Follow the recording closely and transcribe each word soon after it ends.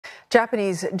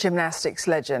Japanese gymnastics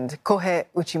legend Kohei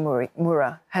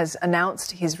Uchimura has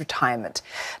announced his retirement.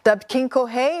 Dubbed King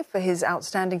Kohei for his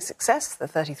outstanding success, the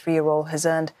 33-year-old has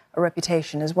earned a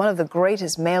reputation as one of the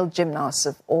greatest male gymnasts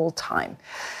of all time.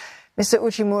 Mr.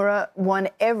 Uchimura won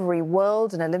every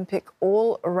world and Olympic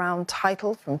all-around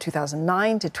title from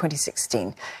 2009 to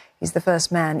 2016. He's the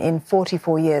first man in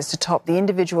 44 years to top the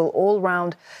individual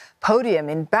all-round podium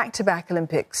in back-to-back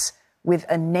Olympics, with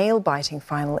a nail-biting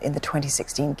final in the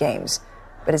 2016 Games.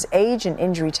 But as age and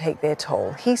injury take their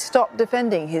toll, he stopped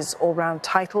defending his all-round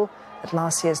title at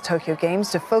last year's Tokyo Games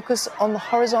to focus on the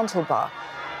horizontal bar.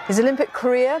 His Olympic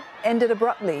career ended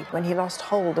abruptly when he lost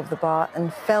hold of the bar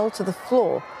and fell to the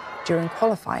floor during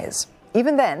qualifiers.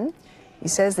 Even then, he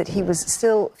says that he was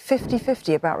still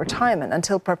 50-50 about retirement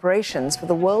until preparations for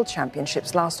the World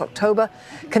Championships last October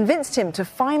convinced him to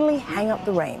finally hang up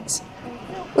the reins.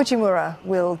 Uchimura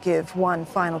will give one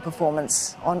final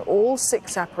performance on all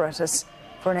 6 apparatus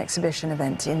for an exhibition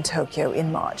event in Tokyo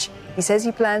in March. He says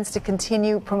he plans to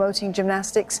continue promoting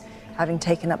gymnastics, having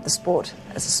taken up the sport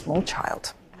as a small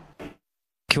child.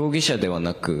 競技者では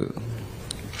なく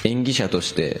演技者と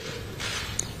して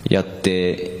やっ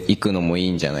ていくのもい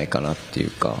いんじゃないかなってい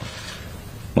うか、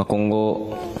今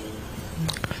後、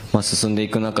進んでい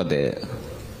く中で、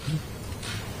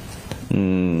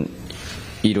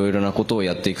いろいろなことを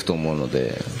やっていくと思うの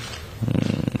で、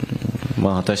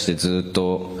果たしてずっ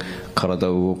と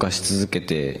体を動かし続け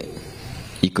て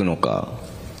いくのか、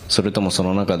それともそ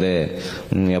の中で、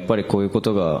やっぱりこういうこ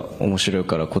とが面白い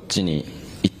からこっちに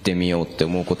行ってみようって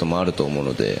思うこともあると思う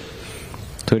ので、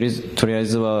とりあえ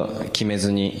ずは決め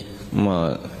ずに、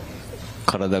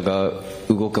体が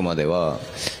動くまでは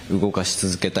動かし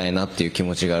続けたいなっていう気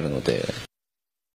持ちがあるので。